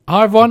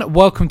Hi everyone,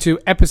 welcome to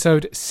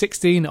episode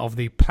 16 of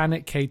the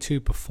Planet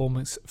K2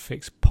 Performance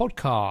Fix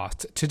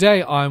podcast.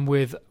 Today I'm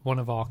with one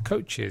of our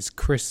coaches,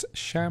 Chris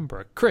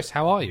Shambrook. Chris,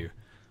 how are you?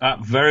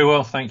 Very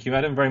well, thank you,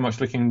 Adam. Very much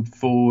looking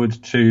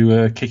forward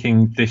to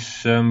kicking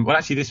this,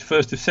 this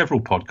first of several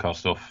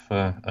podcasts off,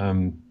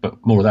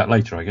 but more of that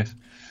later, I guess.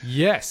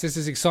 Yes, this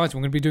is exciting.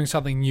 We're going to be doing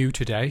something new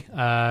today,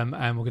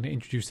 and we're going to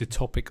introduce the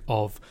topic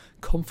of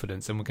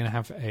confidence, and we're going to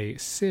have a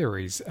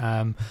series.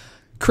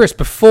 Chris,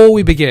 before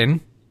we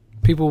begin,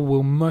 people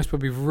will most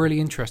probably be really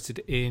interested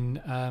in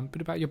a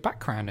bit about your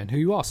background and who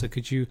you are. So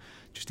could you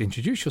just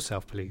introduce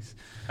yourself, please?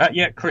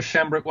 Chris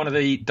Shambrook, one of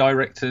the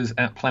directors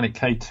at Planet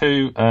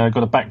K2.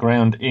 Got a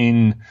background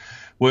in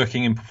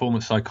working in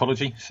performance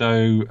psychology.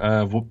 So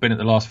I've been at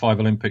the last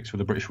 5 Olympics with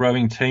the British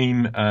rowing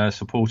team,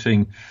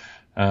 supporting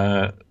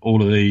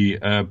all of the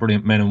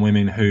brilliant men and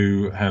women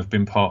who have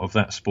been part of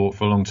that sport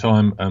for a long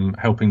time,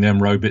 helping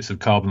them row bits of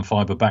carbon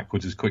fibre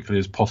backwards as quickly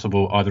as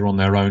possible, either on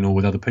their own or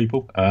with other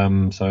people.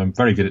 So I'm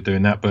very good at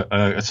doing that, but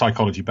a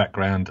psychology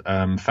background,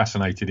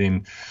 fascinated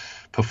in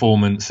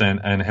performance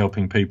and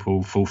helping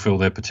people fulfil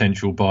their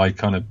potential by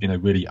kind of,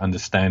 really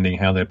understanding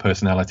how their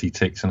personality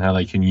ticks and how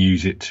they can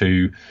use it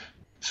to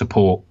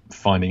support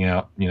finding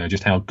out,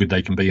 just how good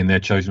they can be in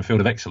their chosen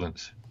field of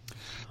excellence.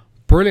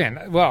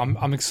 Brilliant. Well,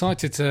 I'm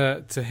excited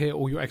to hear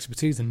all your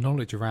expertise and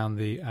knowledge around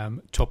the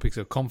topics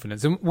of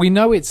confidence. And we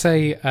know it's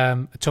a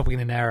topic in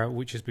an area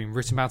which has been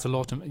written about a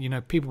lot,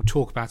 and people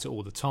talk about it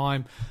all the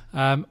time.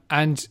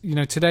 And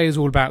today is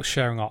all about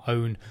sharing our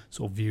own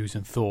sort of views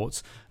and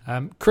thoughts.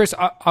 Chris,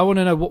 I want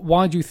to know,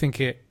 why do you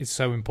think it is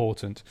so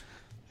important?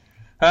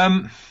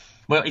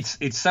 Well,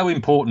 it's so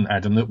important,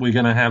 Adam, that we're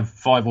going to have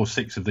 5 or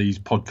 6 of these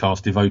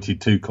podcasts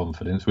devoted to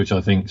confidence, which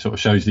I think sort of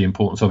shows the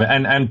importance of it,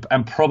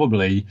 and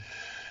probably,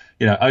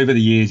 over the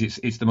years,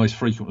 it's the most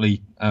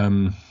frequently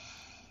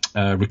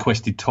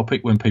requested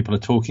topic when people are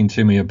talking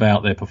to me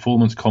about their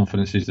performance.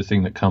 Confidence is the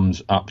thing that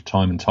comes up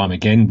time and time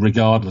again,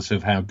 regardless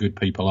of how good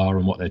people are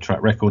and what their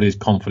track record is.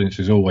 Confidence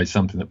is always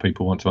something that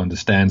people want to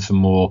understand some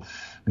more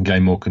and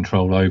gain more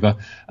control over.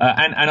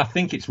 And I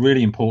think it's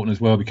really important as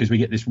well, because we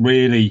get this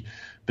really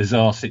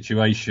bizarre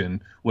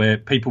situation where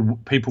people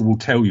will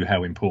tell you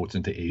how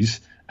important it is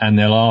and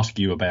they'll ask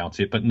you about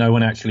it, but no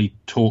one actually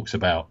talks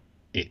about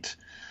it.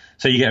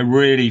 So you get a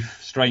really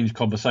strange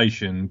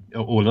conversation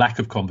or lack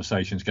of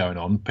conversations going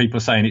on. People are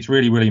saying it's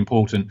really, really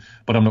important,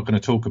 but I'm not going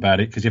to talk about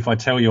it because if I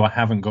tell you I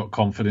haven't got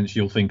confidence,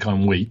 you'll think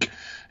I'm weak.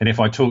 And if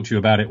I talk to you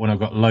about it when I've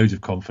got loads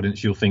of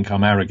confidence, you'll think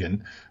I'm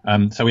arrogant.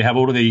 So we have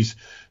all of these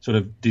sort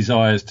of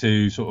desires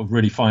to sort of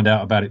really find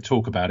out about it,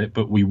 talk about it,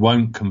 but we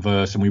won't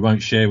converse and we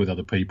won't share with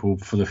other people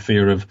for the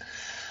fear of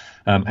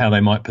how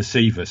they might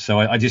perceive us. So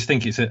I just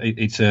think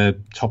it's a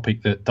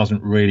topic that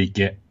doesn't really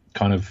get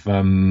kind of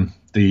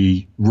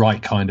the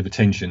right kind of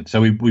attention.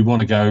 So we want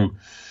to go,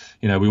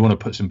 we want to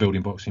put some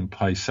building blocks in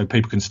place so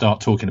people can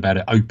start talking about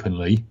it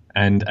openly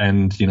and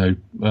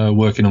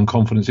working on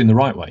confidence in the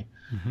right way.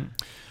 Mm-hmm.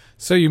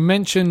 So you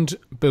mentioned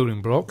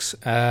building blocks,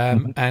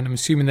 and I'm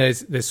assuming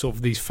there's sort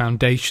of these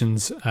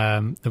foundations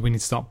that we need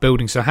to start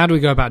building. So how do we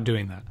go about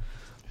doing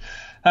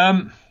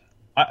that?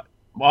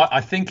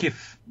 I think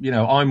if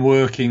I'm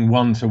working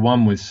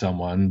one-to-one with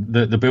someone,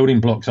 the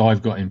building blocks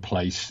I've got in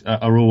place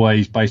are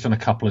always based on a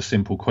couple of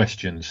simple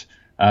questions.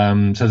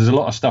 So there's a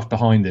lot of stuff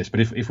behind this, but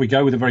if we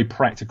go with the very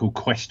practical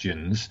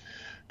questions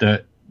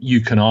that you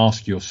can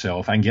ask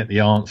yourself and get the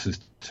answers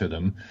to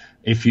them,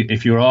 if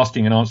you're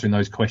asking and answering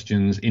those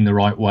questions in the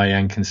right way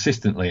and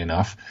consistently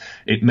enough,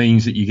 it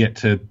means that you get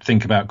to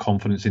think about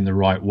confidence in the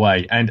right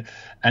way. And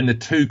the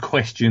 2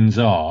 questions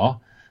are,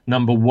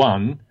 number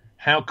 1,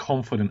 how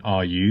confident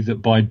are you that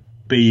by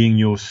being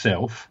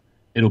yourself,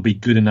 it'll be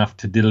good enough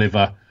to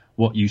deliver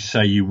what you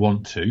say you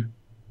want to?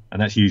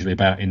 And that's usually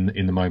about in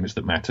the moments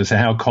that matter. So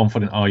how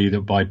confident are you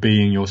that by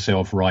being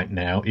yourself right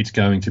now, it's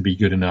going to be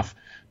good enough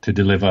to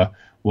deliver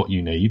what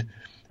you need?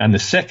 And the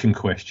second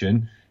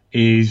question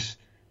is,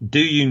 do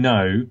you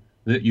know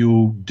that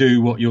you'll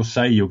do what you'll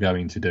say you're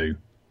going to do?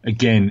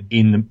 Again,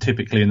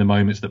 typically in the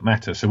moments that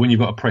matter. So when you've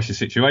got a pressure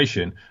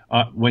situation,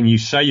 when you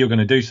say you're going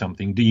to do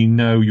something, do you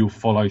know you'll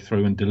follow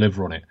through and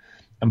deliver on it?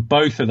 And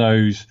both of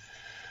those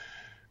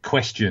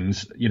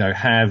questions,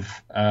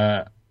 have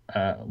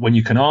when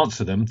you can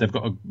answer them, they've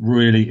got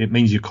it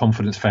means your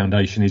confidence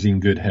foundation is in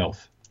good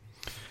health.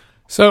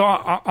 So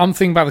I'm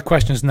thinking about the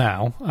questions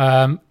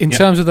now. In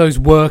terms of those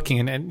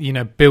working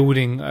and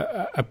building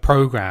a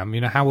program,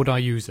 how would I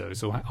use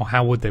those, or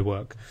how would they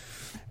work?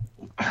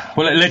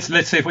 Well, let's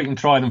see if we can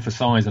try them for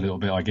size a little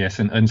bit, I guess.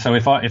 And so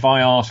if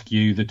I ask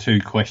you the 2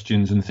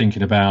 questions and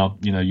thinking about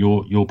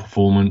your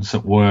performance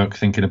at work,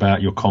 thinking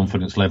about your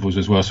confidence levels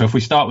as well. So if we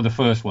start with the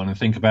first one and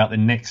think about the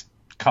next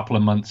couple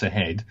of months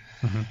ahead,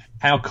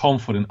 how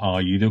confident are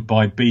you that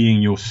by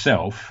being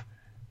yourself,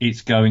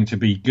 it's going to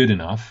be good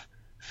enough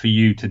for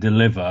you to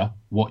deliver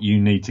what you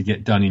need to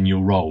get done in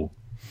your role?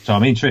 So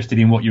I'm interested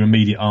in what your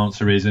immediate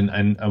answer is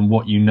and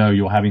what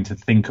you're having to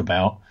think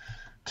about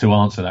to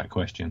answer that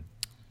question.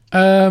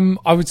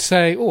 I would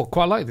say,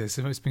 quite like this.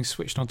 It's been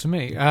switched on to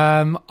me.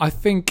 I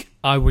think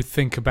I would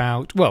think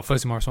about, well,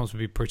 firstly, my response would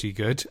be pretty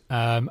good.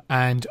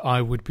 And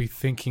I would be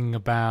thinking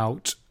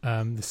about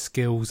the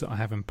skills that I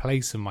have in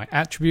place and my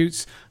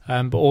attributes,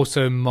 but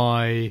also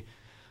my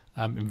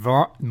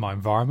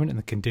environment and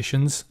the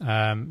conditions.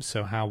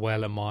 So how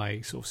well am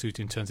I sort of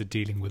suited in terms of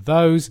dealing with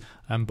those?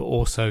 But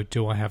also,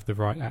 do I have the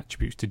right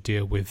attributes to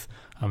deal with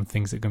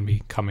things that are going to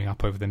be coming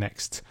up over the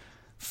next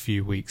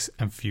few weeks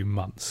and few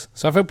months?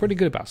 So I feel pretty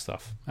good about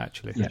stuff,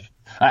 actually. Yeah.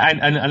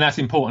 And that's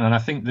important. And I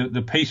think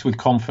the piece with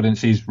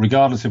confidence is,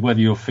 regardless of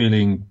whether you're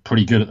feeling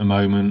pretty good at the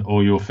moment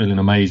or you're feeling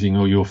amazing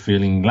or you're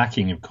feeling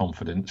lacking of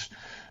confidence,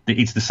 that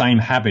it's the same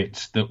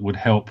habits that would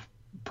help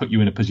put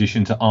you in a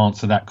position to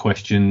answer that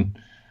question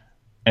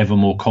ever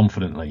more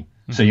confidently.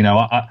 Mm-hmm.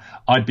 So,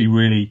 I'd be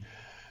really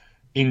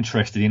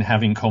interested in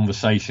having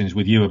conversations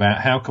with you about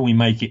how can we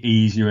make it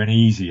easier and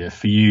easier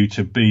for you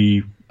to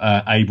be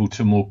able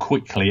to more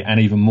quickly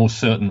and even more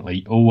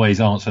certainly always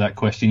answer that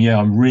question. Yeah,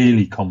 I'm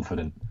really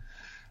confident.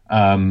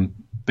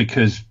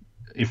 Because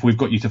if we've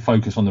got you to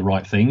focus on the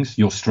right things,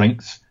 your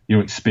strengths,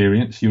 your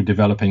experience, your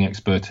developing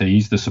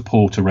expertise, the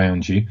support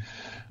around you,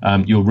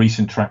 your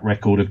recent track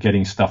record of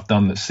getting stuff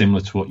done that's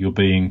similar to what you're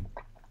being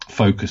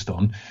focused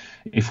on,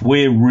 if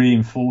we're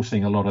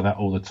reinforcing a lot of that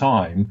all the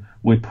time,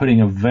 we're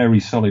putting a very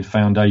solid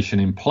foundation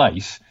in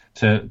place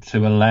to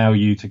allow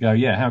you to go,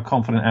 yeah, how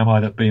confident am I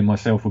that being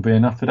myself will be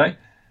enough today?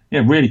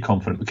 Yeah, really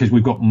confident, because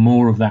we've got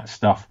more of that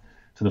stuff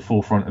to the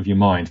forefront of your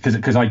mind.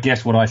 Because I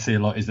guess what I see a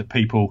lot is that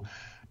people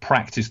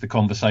practice the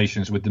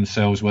conversations with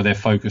themselves where they're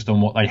focused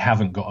on what they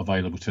haven't got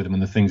available to them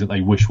and the things that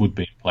they wish would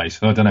be in place.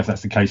 So I don't know if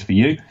that's the case for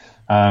you,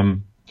 but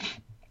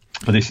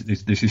this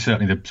is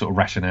certainly the sort of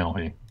rationale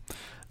here.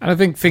 And I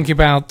think thinking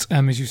about,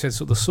 as you said,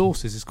 sort of the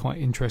sources is quite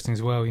interesting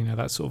as well.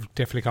 That's sort of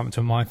definitely coming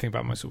to mind, think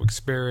about my sort of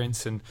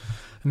experience and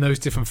those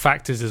different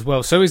factors as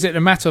well. So is it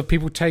a matter of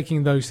people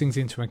taking those things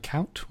into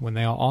account when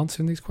they are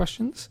answering these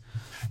questions?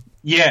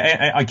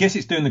 Yeah, I guess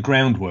it's doing the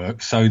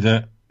groundwork so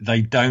that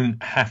they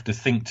don't have to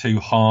think too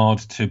hard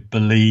to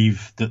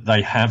believe that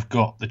they have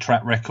got the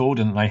track record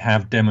and they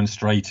have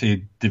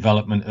demonstrated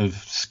development of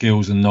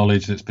skills and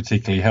knowledge that's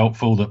particularly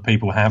helpful, that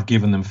people have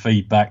given them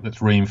feedback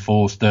that's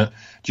reinforced that,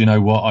 do you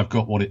know what, I've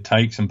got what it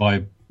takes, and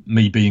by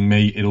me being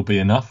me, it'll be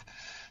enough.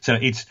 So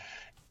it's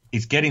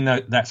getting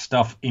that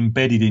stuff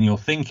embedded in your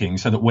thinking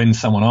so that when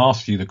someone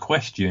asks you the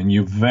question,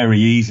 you're very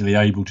easily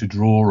able to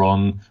draw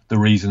on the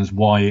reasons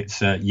why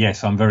it's,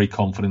 yes, I'm very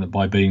confident that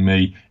by being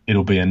me,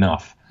 it'll be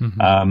enough.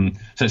 Mm-hmm.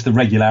 So it's the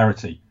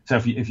regularity. So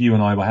if you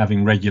and I were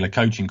having regular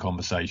coaching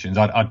conversations,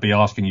 I'd be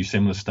asking you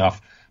similar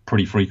stuff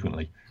pretty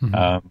frequently,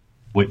 mm-hmm.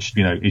 Which,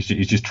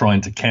 is just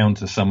trying to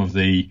counter some of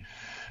the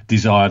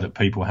desire that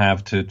people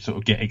have to sort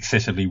of get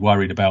excessively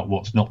worried about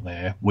what's not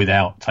there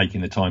without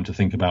taking the time to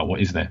think about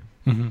what is there.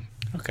 Mm-hmm.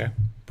 Okay,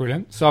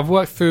 brilliant. So I've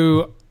worked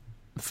through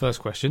the first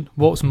question.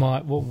 What am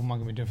I going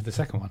to be doing for the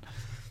second one?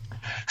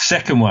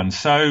 Second one.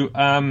 So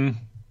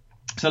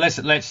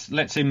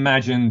let's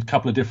imagine a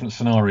couple of different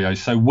scenarios.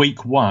 So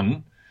week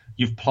one,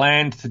 you've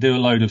planned to do a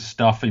load of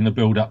stuff in the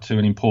build up to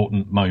an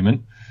important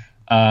moment,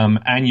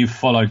 and you've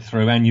followed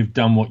through and you've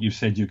done what you've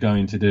said you're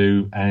going to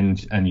do,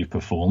 and you've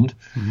performed.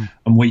 Mm-hmm.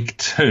 And week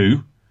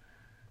two,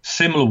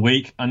 similar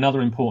week,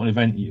 another important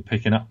event you're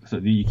picking up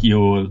that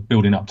you're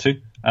building up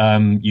to.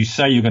 You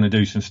say you're going to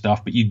do some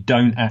stuff, but you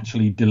don't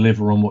actually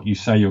deliver on what you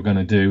say you're going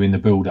to do in the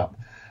build-up.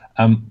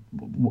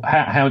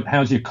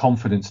 How's your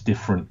confidence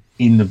different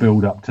in the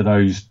build-up to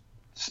those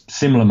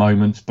similar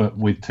moments, but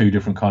with two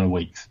different kind of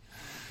weeks?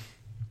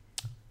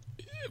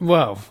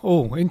 Well,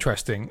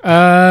 interesting.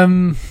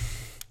 I'd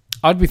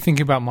be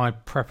thinking about my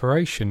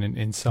preparation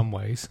in some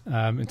ways,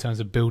 in terms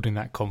of building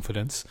that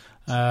confidence.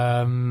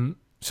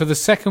 So the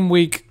second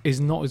week is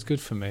not as good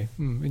for me.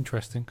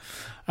 Interesting.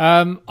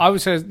 I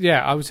would say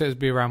it'd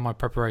be around my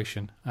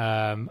preparation,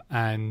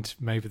 and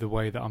maybe the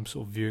way that I'm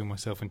sort of viewing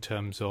myself in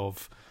terms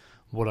of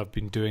what I've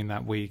been doing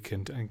that week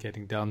and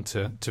getting done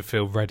to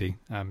feel ready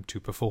to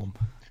perform.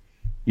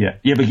 Yeah,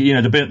 but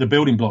the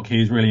building block here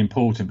is really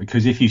important,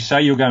 because if you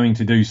say you're going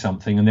to do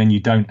something and then you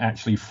don't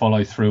actually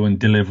follow through and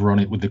deliver on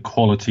it with the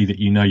quality that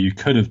you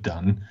could have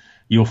done,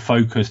 you're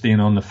focused in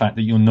on the fact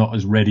that you're not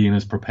as ready and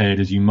as prepared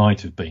as you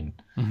might have been.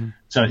 Mm-hmm.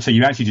 So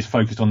you actually just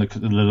focused on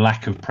the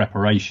lack of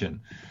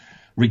preparation,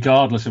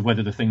 regardless of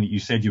whether the thing that you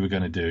said you were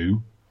going to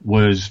do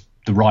was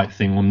the right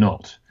thing or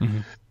not. Mm-hmm.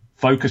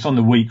 Focus on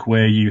the week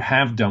where you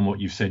have done what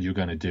you've said you're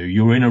going to do.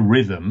 You're in a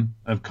rhythm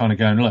of kind of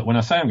going, look, when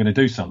I say I'm going to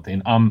do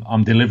something,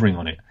 I'm delivering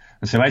on it.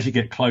 And so as you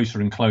get closer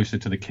and closer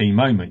to the key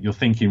moment, you're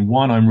thinking,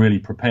 one, I'm really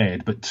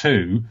prepared, but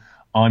two,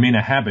 I'm in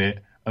a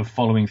habit of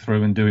following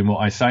through and doing what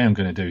I say I'm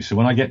going to do. So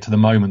when I get to the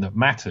moment that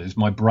matters,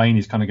 my brain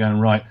is kind of going,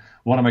 right,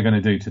 what am I going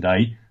to do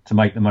today to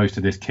make the most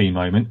of this key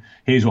moment?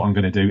 Here's what I'm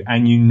going to do.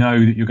 And you know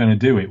that you're going to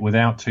do it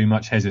without too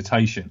much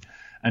hesitation.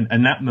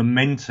 And that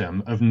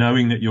momentum of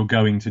knowing that you're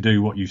going to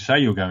do what you say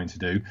you're going to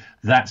do,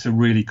 that's a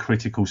really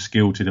critical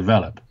skill to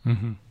develop.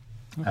 Mm-hmm.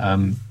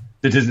 Okay.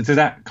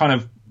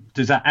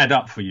 Does that add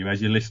up for you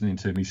as you're listening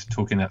to me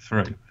talking that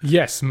through?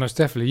 Yes, most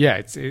definitely. Yeah,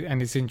 it's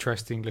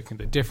interesting looking at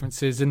the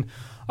differences. And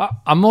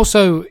I'm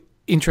also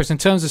interested in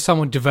terms of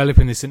someone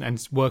developing this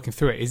and working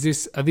through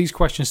it. Are these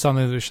questions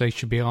something which they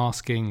should be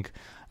asking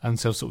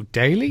themselves sort of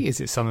daily?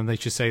 Is it something they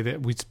should say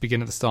that we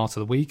begin at the start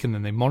of the week and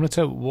then they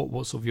monitor?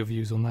 What sort of your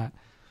views on that?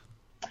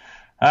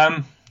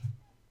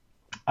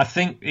 I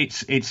think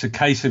it's a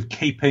case of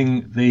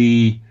keeping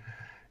the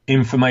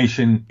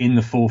information in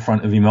the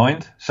forefront of your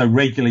mind. So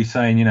regularly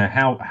saying,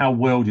 how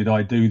well did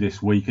I do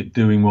this week at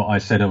doing what I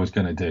said I was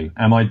going to do?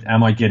 Am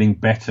I getting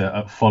better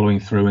at following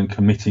through and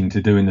committing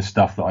to doing the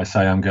stuff that I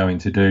say I'm going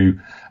to do?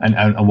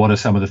 And what are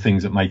some of the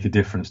things that make a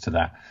difference to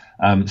that?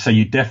 So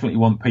you definitely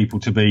want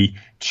people to be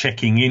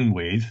checking in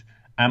with,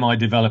 am I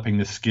developing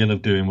the skill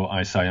of doing what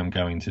I say I'm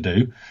going to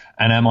do?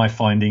 And am I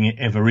finding it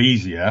ever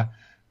easier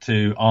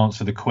to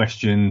answer the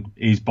question,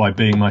 is by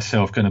being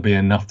myself going to be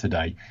enough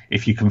today?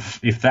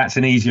 If that's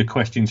an easier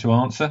question to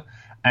answer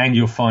and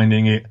you're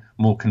finding it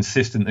more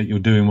consistent that you're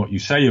doing what you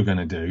say you're going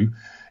to do,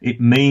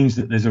 it means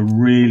that there's a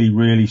really,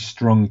 really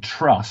strong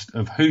trust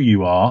of who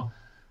you are,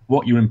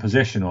 what you're in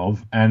possession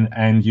of, and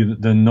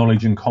the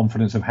knowledge and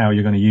confidence of how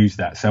you're going to use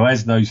that. So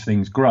as those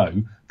things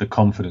grow, the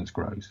confidence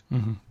grows.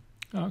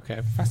 Mm-hmm.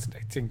 Okay,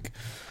 fascinating.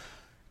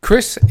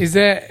 Chris, is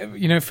there,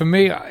 for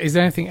me, is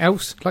there anything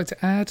else you'd like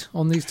to add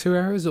on these two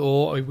areas,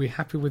 or are we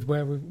happy with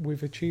where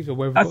we've achieved or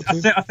where we've got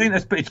to? I think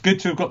it's good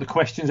to have got the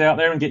questions out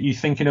there and get you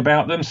thinking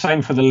about them.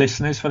 Same for the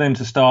listeners, for them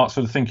to start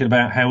sort of thinking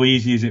about how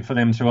easy is it for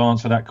them to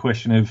answer that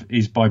question of,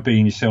 is by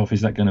being yourself,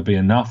 is that going to be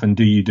enough? And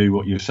do you do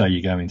what you say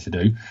you're going to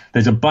do?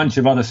 There's a bunch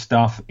of other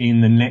stuff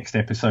in the next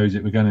episodes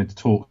that we're going to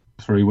talk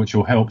through, which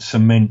will help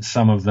cement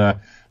some of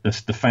the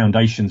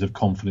foundations of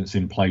confidence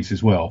in place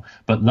as well.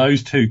 But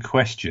those two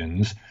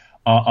questions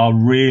are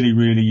really,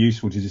 really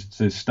useful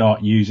to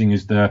start using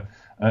as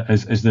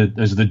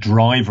the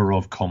driver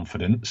of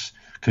confidence,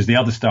 because the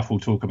other stuff we'll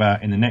talk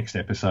about in the next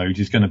episode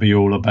is going to be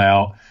all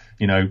about,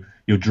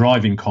 your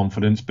driving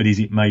confidence, but is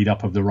it made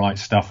up of the right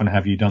stuff, and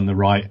have you done the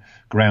right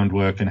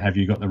groundwork, and have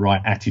you got the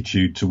right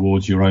attitude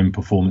towards your own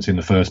performance in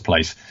the first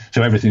place?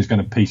 So everything's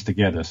going to piece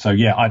together. So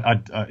yeah,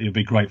 it'd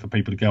be great for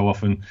people to go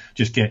off and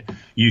just get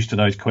used to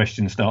those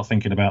questions, start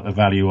thinking about the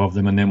value of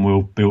them, and then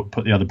we'll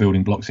put the other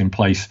building blocks in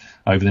place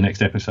over the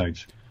next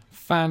episodes.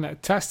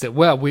 Fantastic.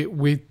 Well,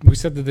 we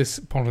said that this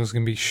podcast is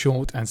going to be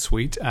short and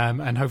sweet,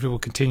 and hopefully we'll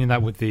continue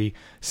that with the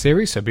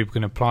series, so people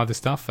can apply the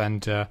stuff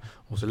and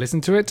also listen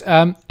to it.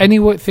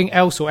 Anything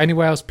else or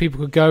anywhere else people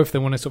could go if they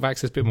want to sort of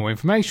access a bit more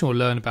information or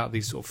learn about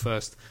these sort of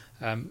first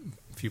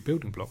few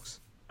building blocks?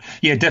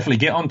 Yeah, definitely.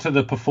 Get onto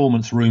the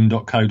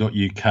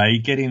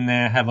performanceroom.co.uk. Get in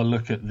there, have a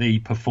look at the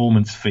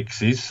performance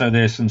fixes. So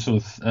there's some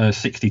sort of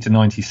 60 to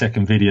 90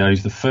 second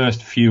videos. The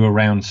first few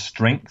around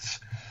strengths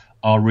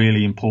are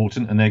really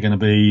important, and they're going to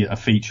be a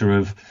feature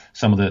of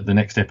some of the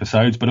next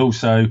episodes. But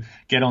also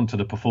get onto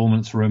the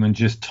performance room and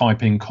just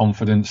type in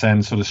confidence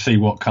and sort of see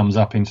what comes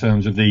up in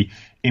terms of the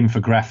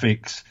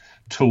infographics,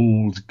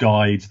 tools,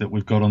 guides that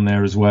we've got on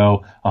there as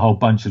well. A whole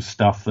bunch of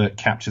stuff that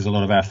captures a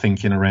lot of our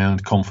thinking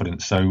around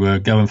confidence. So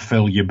go and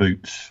fill your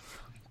boots.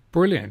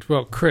 Brilliant.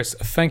 Well, Chris,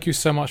 thank you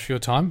so much for your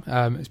time.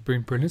 It's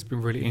been brilliant. It's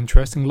been really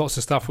interesting. Lots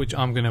of stuff which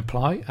I'm going to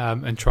apply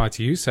and try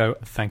to use. So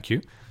thank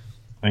you.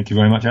 Thank you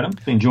very much, Adam.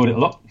 Enjoyed it a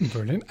lot.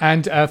 Brilliant.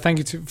 And thank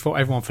you for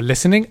everyone for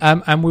listening.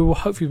 And we will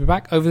hopefully be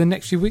back over the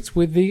next few weeks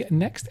with the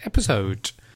next episode.